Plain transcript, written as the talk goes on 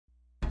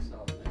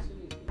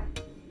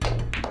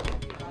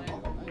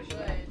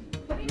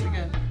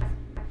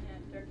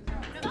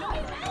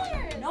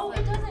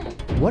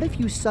What if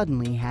you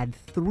suddenly had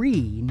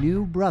 3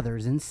 new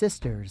brothers and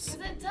sisters?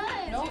 It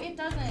does. No, it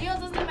doesn't. You know, it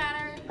doesn't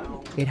matter.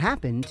 It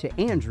happened to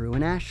Andrew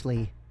and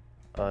Ashley.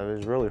 It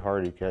was really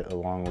hard to get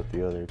along with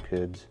the other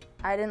kids.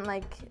 I didn't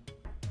like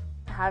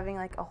having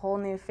like a whole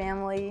new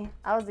family.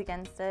 I was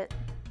against it.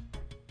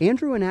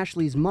 Andrew and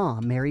Ashley's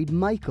mom married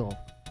Michael,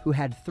 who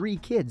had 3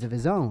 kids of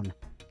his own,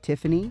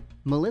 Tiffany,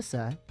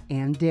 Melissa,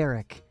 and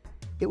Derek.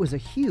 It was a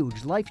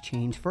huge life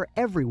change for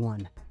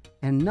everyone,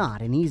 and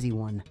not an easy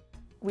one.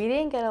 We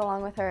didn't get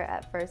along with her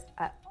at first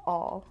at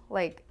all.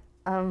 Like,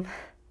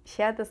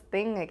 she had this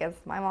thing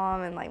against my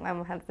mom, and like my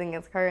mom had this thing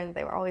against her, and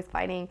they were always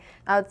fighting.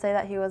 I would say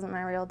that he wasn't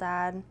my real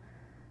dad,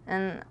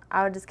 and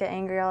I would just get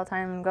angry all the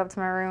time and go up to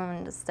my room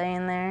and just stay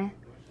in there.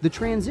 The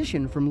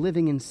transition from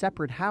living in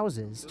separate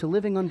houses to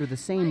living under the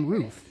same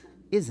roof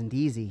isn't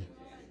easy.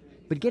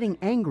 But getting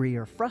angry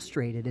or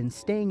frustrated and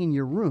staying in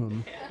your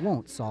room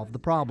won't solve the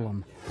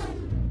problem.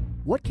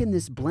 What can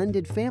this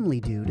blended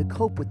family do to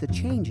cope with the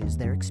changes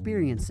they're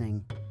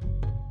experiencing?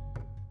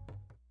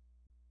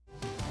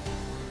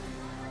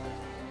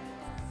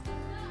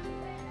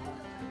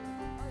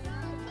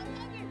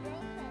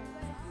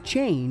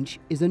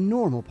 Change is a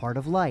normal part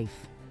of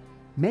life.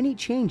 Many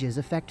changes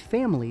affect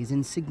families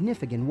in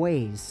significant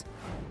ways.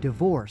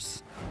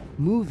 Divorce,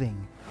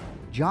 moving,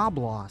 job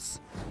loss,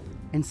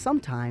 and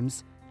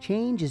sometimes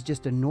change is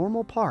just a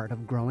normal part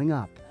of growing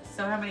up.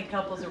 So how many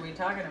couples are we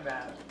talking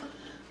about?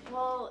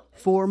 Well,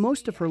 For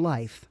most of her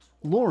life,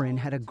 Lauren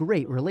had a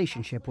great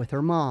relationship with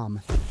her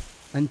mom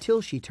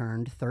until she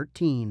turned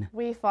 13.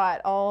 We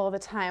fought all the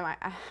time.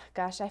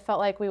 Gosh, I felt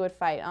like we would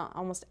fight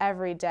almost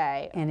every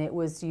day. And it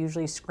was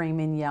usually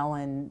screaming,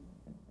 yelling,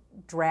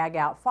 drag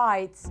out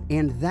fights.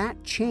 And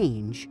that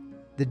change,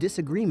 the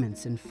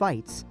disagreements and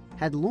fights,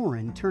 had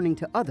Lauren turning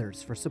to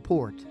others for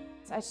support.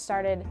 I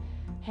started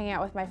hanging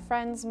out with my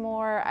friends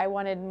more. I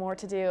wanted more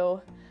to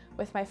do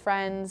with my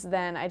friends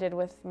than I did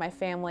with my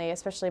family,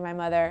 especially my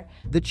mother.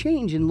 The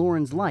change in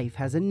Lauren's life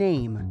has a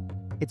name.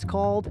 It's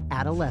called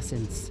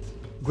adolescence.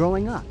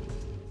 Growing up,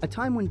 a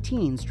time when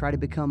teens try to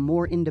become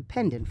more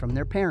independent from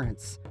their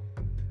parents.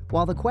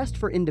 While the quest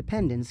for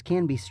independence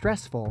can be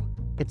stressful,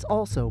 it's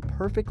also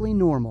perfectly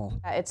normal.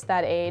 It's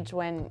that age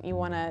when you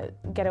want to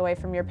get away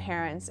from your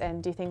parents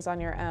and do things on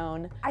your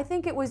own. I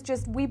think it was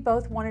just we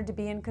both wanted to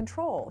be in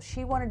control.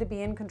 She wanted to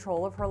be in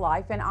control of her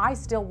life, and I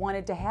still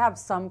wanted to have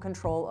some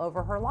control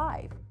over her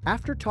life.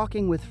 After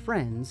talking with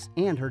friends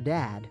and her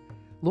dad,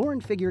 Lauren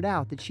figured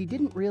out that she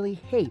didn't really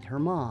hate her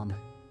mom.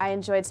 I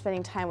enjoyed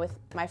spending time with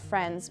my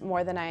friends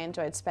more than I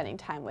enjoyed spending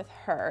time with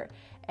her.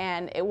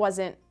 And it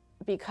wasn't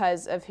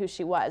because of who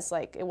she was.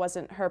 Like, it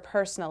wasn't her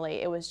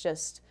personally, it was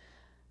just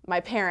my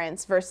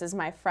parents versus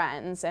my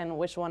friends and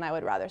which one I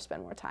would rather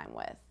spend more time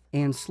with.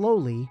 And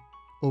slowly,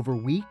 over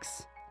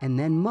weeks and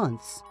then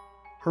months,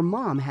 her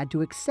mom had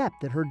to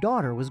accept that her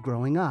daughter was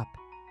growing up.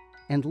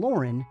 And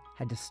Lauren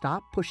had to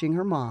stop pushing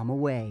her mom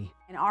away.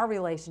 And our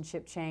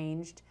relationship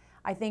changed,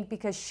 I think,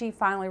 because she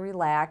finally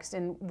relaxed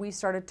and we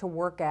started to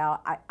work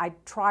out. I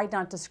tried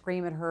not to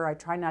scream at her, I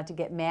tried not to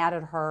get mad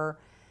at her,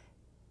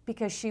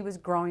 because she was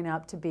growing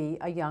up to be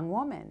a young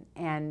woman.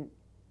 And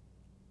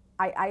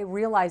I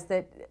realized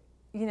that,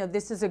 you know,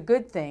 this is a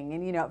good thing.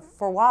 And, you know,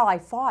 for a while I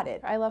fought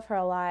it. I love her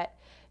a lot.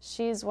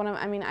 She's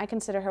I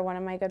consider her one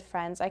of my good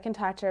friends. I can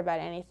talk to her about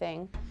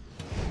anything.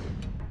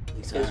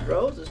 It's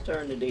Rose's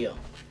turn to deal.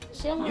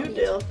 You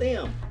deal with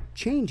them.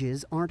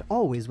 Changes aren't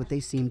always what they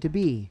seem to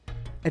be.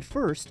 At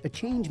first, a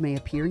change may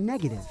appear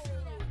negative,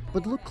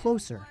 but look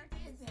closer.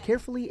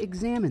 Carefully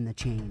examine the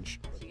change,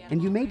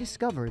 and you may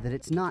discover that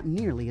it's not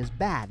nearly as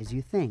bad as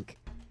you think,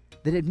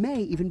 that it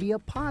may even be a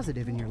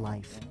positive in your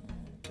life.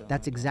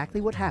 That's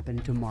exactly what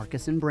happened to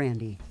Marcus and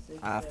Brandy.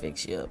 I'll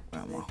fix you up,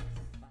 Grandma.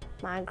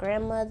 My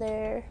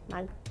grandmother,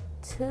 my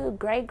 2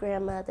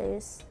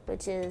 great-grandmothers,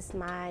 which is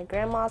my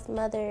grandma's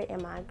mother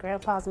and my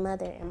grandpa's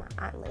mother, and my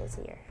aunt lives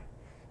here.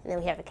 And then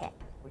we have a cat.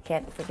 We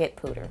can't forget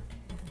Pooter,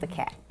 the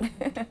cat.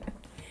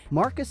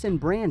 Marcus and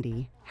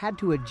Brandy had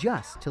to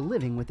adjust to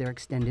living with their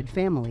extended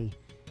family.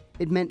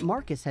 It meant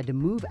Marcus had to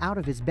move out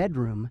of his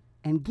bedroom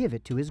and give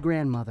it to his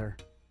grandmother.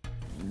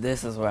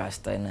 This is where I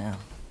stay now.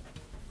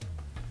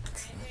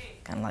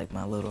 Kind of like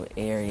my little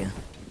area.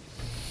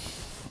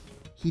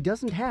 He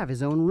doesn't have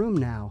his own room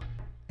now,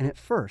 and at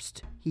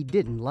first, he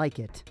didn't like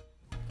it.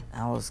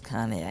 I was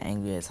kind of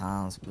angry at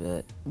times,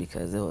 but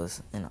because it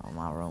was, you know,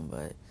 my room.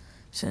 But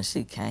since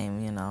she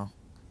came, you know,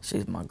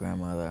 she's my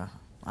grandmother.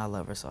 I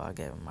love her, so I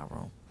gave her my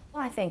room.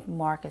 Well, I think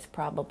Marcus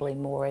probably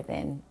more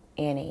than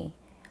any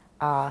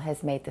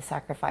has made the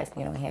sacrifice.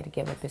 You know, he had to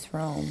give up his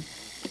room.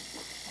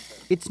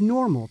 It's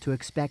normal to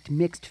expect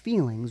mixed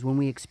feelings when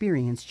we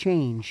experience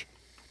change,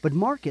 but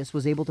Marcus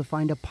was able to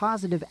find a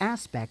positive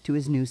aspect to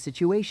his new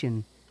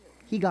situation.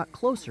 He got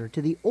closer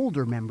to the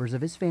older members of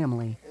his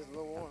family.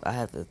 I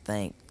have to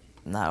think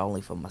not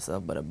only for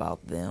myself, but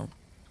about them.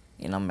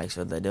 You know, make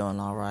sure they're doing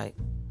all right.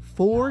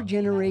 4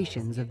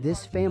 generations of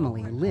this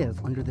family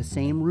live under the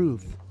same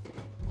roof.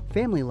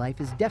 Family life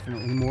is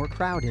definitely more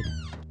crowded.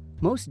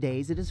 Most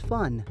days it is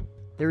fun.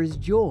 There is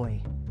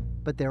joy,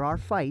 but there are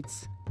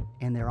fights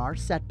and there are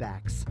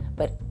setbacks.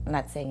 But I'm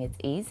not saying it's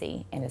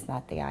easy, and it's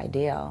not the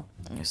ideal.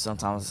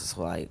 Sometimes it's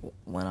like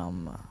when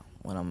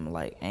I'm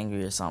like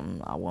angry or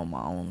something, I want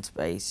my own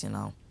space, you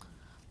know.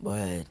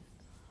 But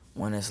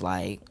when it's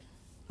like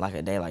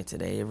a day like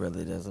today, it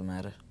really doesn't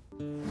matter.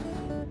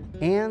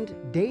 And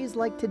days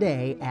like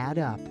today add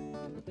up.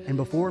 And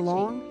before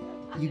long,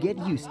 you get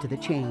used to the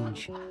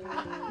change.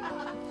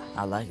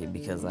 I like it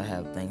because I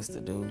have things to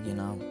do, you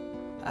know.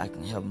 I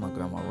can help my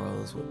grandma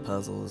Rose with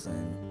puzzles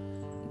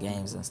and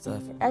games and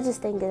stuff. I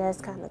just think that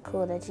that's kind of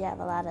cool that you have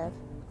a lot of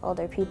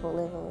older people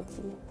living with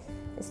you.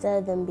 Instead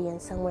of them being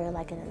somewhere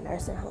like in a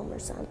nursing home or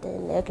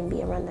something, they can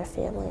be around their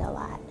family a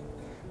lot.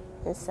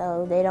 And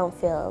so they don't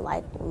feel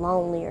like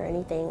lonely or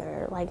anything,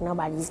 or like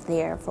nobody's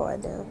there for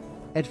them.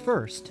 At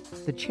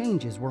first, the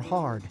changes were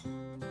hard.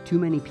 Too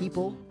many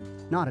people,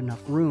 not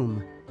enough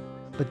room.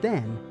 But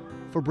then,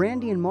 for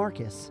Brandy and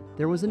Marcus,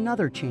 there was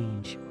another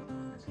change.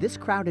 This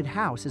crowded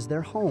house is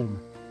their home,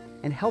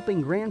 and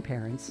helping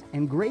grandparents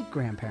and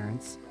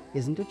great-grandparents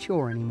isn't a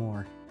chore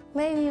anymore.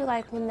 Maybe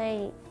like when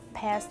they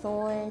passed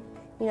on,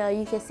 you know,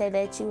 you could say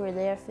that you were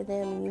there for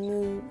them, you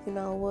knew, you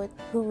know,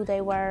 who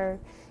they were,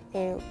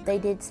 and they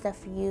did stuff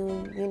for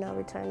you, you know,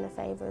 return the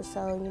favor,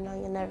 so, you know,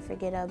 you'll never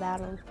forget about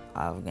them.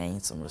 I've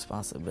gained some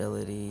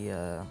responsibility,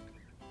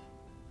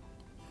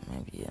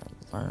 maybe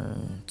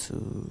learn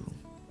to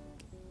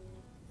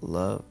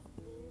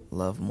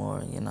love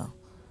more, you know,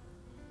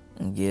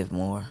 and give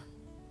more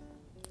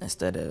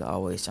instead of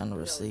always trying to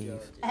receive.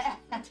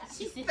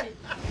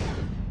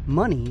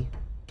 Money,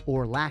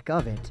 or lack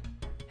of it,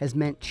 has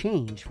meant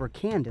change for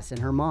Candace and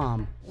her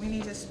mom. We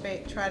need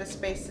to try to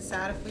space this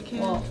out if we can.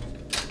 Well,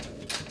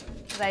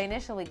 I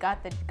initially got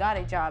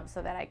a job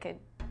so that I could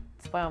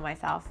spoil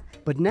myself.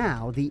 But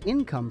now, the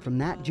income from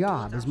that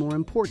job is more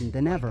important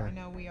than ever.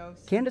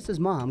 Candace's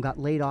mom got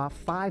laid off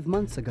 5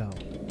 months ago.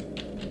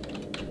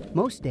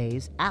 Most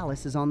days,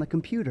 Alice is on the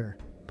computer,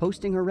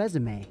 posting her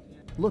resume,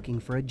 looking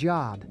for a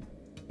job.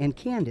 And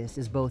Candace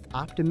is both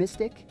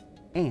optimistic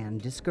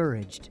and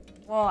discouraged.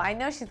 Well, I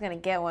know she's gonna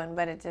get one,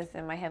 but it's just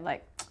in my head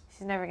like,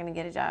 she's never gonna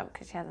get a job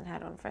because she hasn't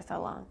had one for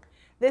so long.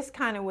 This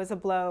kind of was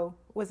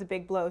a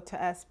big blow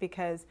to us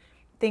because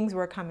things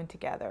were coming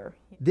together.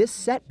 This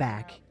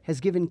setback has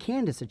given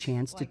Candace a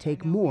chance to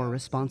take more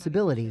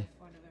responsibility.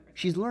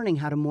 She's learning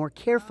how to more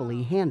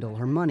carefully handle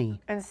her money.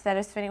 Instead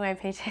of spending my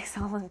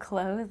paychecks all on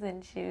clothes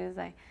and shoes,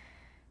 I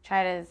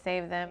try to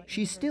save them.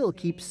 She still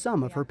keeps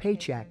some of her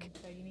paycheck,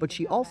 but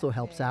she also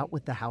helps out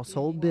with the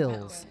household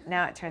bills.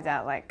 Now it turns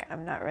out like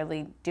I'm not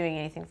really doing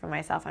anything for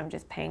myself, I'm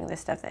just paying the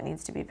stuff that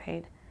needs to be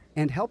paid.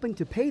 And helping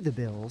to pay the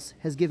bills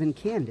has given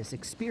Candace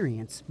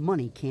experience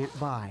money can't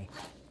buy.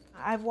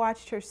 I've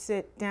watched her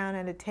sit down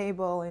at a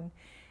table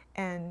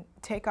and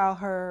take all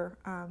her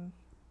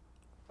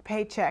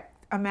paycheck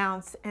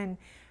amounts and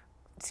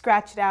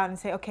scratch it out and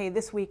say, okay,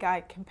 this week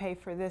I can pay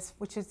for this,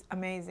 which is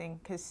amazing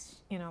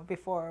because, you know,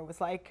 before it was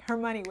like her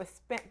money was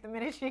spent the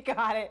minute she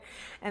got it.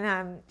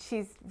 And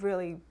she's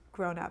really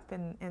grown up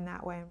in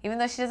that way. Even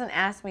though she doesn't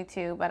ask me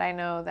to, but I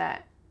know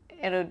that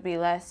it would be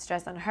less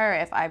stress on her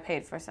if I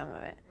paid for some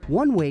of it.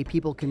 One way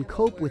people can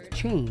cope with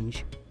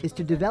change is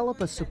to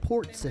develop a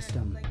support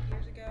system.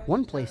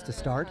 One place to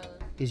start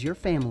is your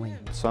family.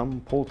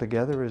 Some pull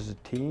together as a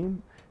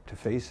team to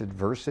face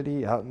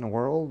adversity out in the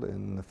world,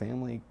 and the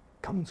family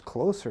comes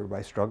closer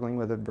by struggling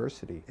with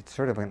adversity. It's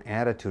sort of an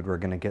attitude, we're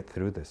going to get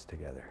through this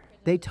together.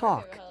 They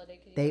talk,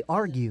 they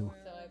argue,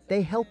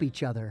 they help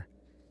each other.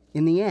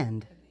 In the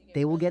end,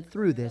 they will get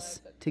through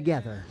this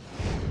together.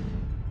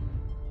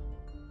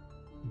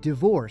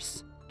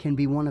 Divorce can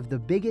be one of the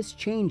biggest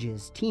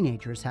changes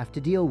teenagers have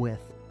to deal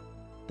with.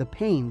 The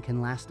pain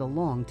can last a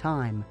long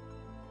time.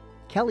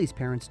 Kelly's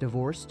parents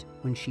divorced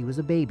when she was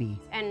a baby.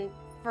 And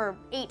for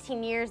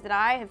 18 years that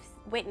I have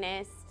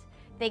witnessed,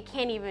 they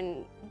can't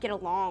even get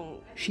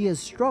along. She has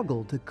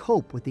struggled to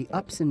cope with the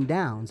ups and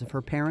downs of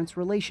her parents'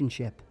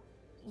 relationship.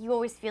 You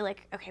always feel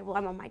like, okay, well,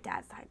 I'm on my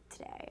dad's side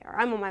today, or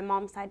I'm on my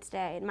mom's side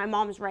today, and my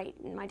mom's right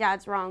and my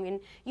dad's wrong, and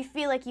you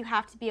feel like you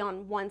have to be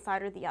on one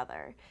side or the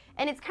other.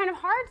 And it's kind of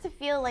hard to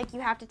feel like you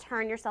have to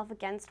turn yourself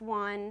against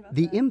one.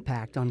 The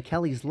impact on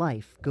Kelly's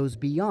life goes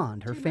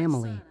beyond her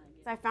family.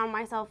 I found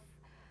myself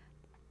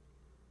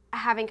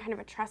having kind of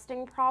a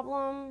trusting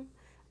problem,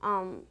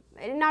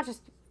 not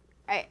just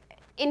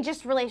in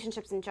just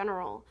relationships in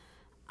general,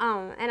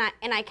 and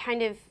I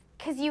kind of,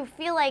 because you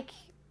feel like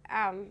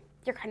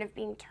you're kind of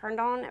being turned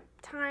on at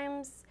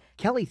times.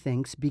 Kelly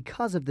thinks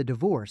because of the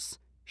divorce,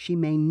 she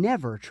may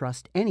never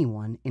trust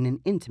anyone in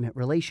an intimate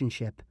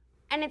relationship.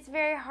 And it's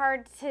very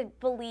hard to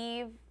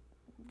believe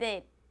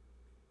that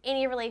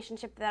any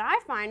relationship that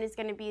I find is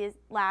going to be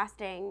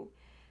lasting,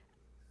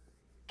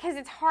 because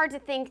it's hard to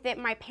think that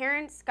my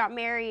parents got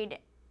married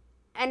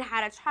and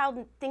had a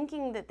child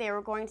thinking that they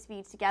were going to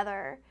be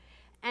together,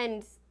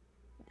 and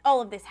all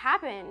of this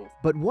happened.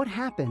 But what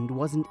happened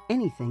wasn't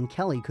anything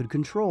Kelly could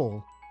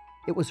control.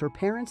 It was her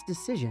parents'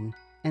 decision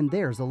and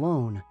theirs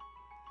alone.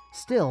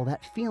 Still,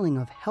 that feeling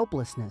of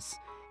helplessness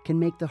can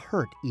make the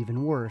hurt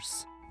even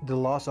worse. The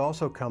loss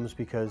also comes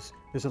because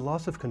there's a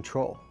loss of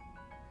control.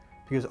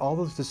 because all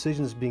those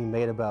decisions being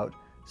made about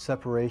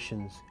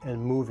separations and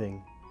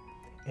moving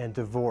and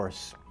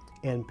divorce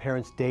and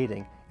parents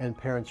dating and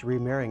parents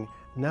remarrying,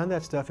 none of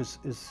that stuff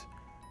is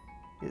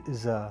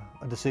a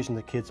decision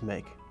the kids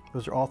make.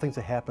 Those are all things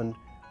that happen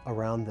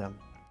around them.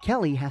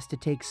 Kelly has to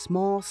take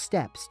small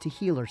steps to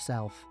heal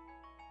herself.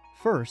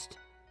 First,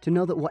 to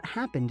know that what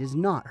happened is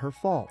not her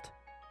fault.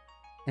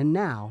 And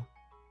now,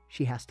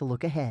 she has to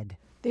look ahead.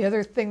 The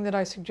other thing that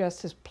I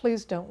suggest is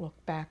please don't look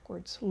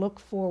backwards, look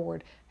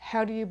forward.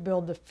 How do you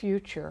build the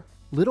future?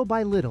 Little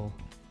by little,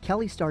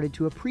 Kelly started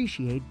to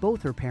appreciate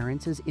both her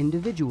parents as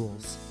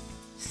individuals,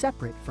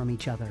 separate from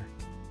each other.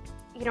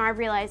 You know, I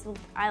realized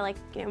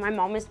my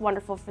mom is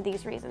wonderful for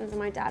these reasons and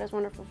my dad is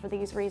wonderful for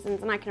these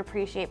reasons, and I can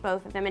appreciate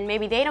both of them. And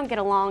maybe they don't get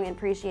along and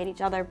appreciate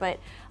each other, but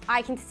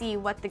I can see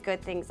what the good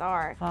things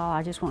are. Oh,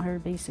 I just want her to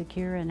be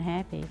secure and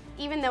happy.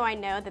 Even though I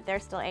know that they're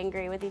still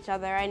angry with each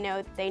other, I know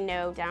that they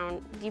know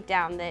deep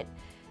down that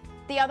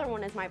the other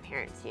one is my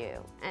parent too,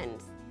 and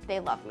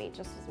they love me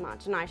just as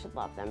much, and I should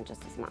love them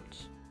just as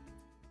much.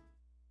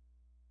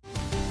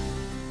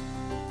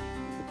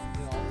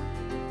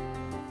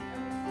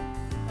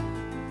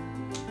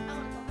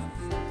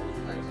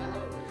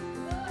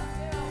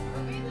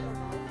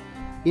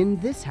 In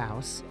this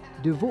house,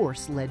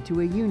 divorce led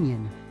to a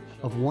union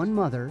of one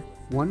mother,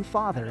 one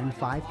father, and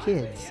 5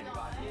 kids.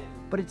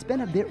 But it's been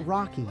a bit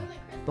rocky,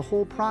 the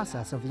whole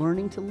process of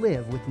learning to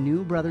live with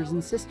new brothers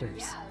and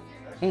sisters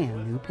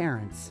and new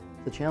parents.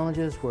 The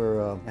challenges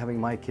were having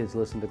my kids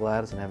listen to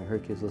Gladys and having her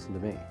kids listen to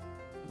me.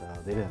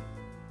 They didn't.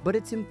 But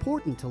it's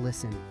important to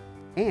listen,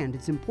 and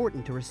it's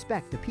important to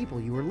respect the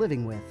people you are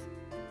living with.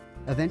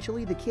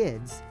 Eventually, the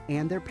kids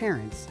and their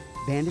parents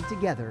banded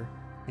together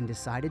and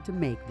decided to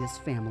make this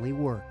family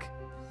work.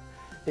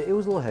 It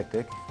was a little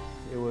hectic.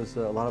 It was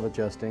a lot of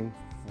adjusting,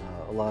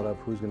 a lot of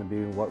who's going to be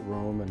in what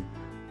room and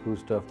whose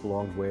stuff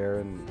belonged where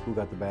and who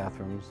got the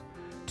bathrooms.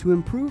 To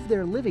improve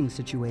their living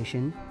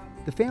situation,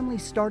 the family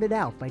started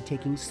out by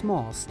taking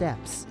small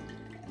steps.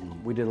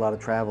 We did a lot of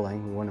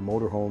traveling. We went to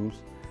motorhomes,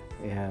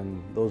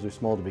 and those are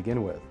small to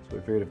begin with. So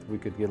we figured if we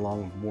could get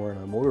along more in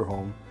a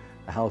motorhome,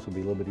 the house would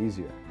be a little bit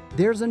easier.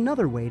 There's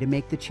another way to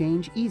make the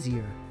change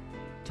easier.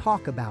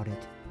 Talk about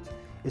it.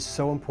 It's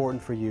so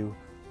important for you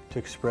to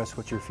express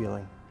what you're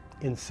feeling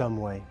in some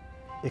way.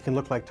 It can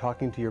look like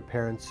talking to your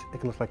parents.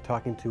 It can look like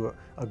talking to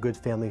a good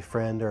family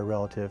friend or a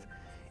relative.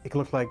 It can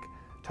look like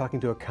talking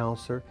to a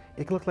counselor.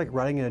 It can look like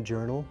writing in a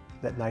journal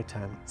at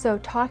nighttime. So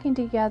talking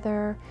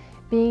together,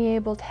 being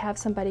able to have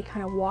somebody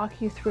kind of walk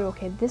you through,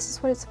 okay, this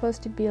is what it's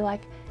supposed to be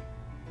like,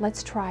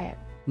 let's try it.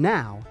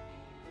 Now,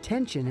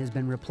 tension has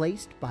been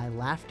replaced by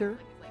laughter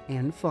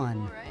and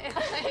fun.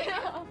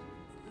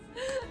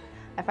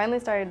 I finally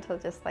started to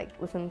just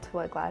listen to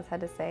what Gladys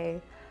had to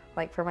say,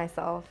 for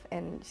myself,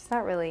 and she's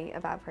not really a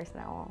bad person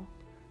at all.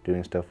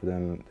 Doing stuff with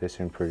them, they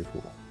seem pretty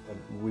cool.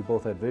 We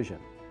both had vision,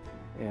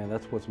 and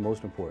that's what's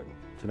most important,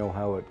 to know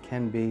how it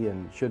can be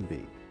and should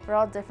be. We're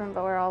all different,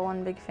 but we're all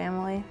one big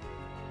family.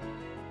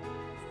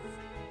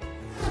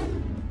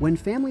 When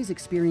families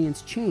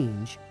experience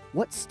change,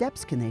 what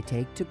steps can they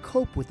take to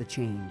cope with the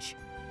change?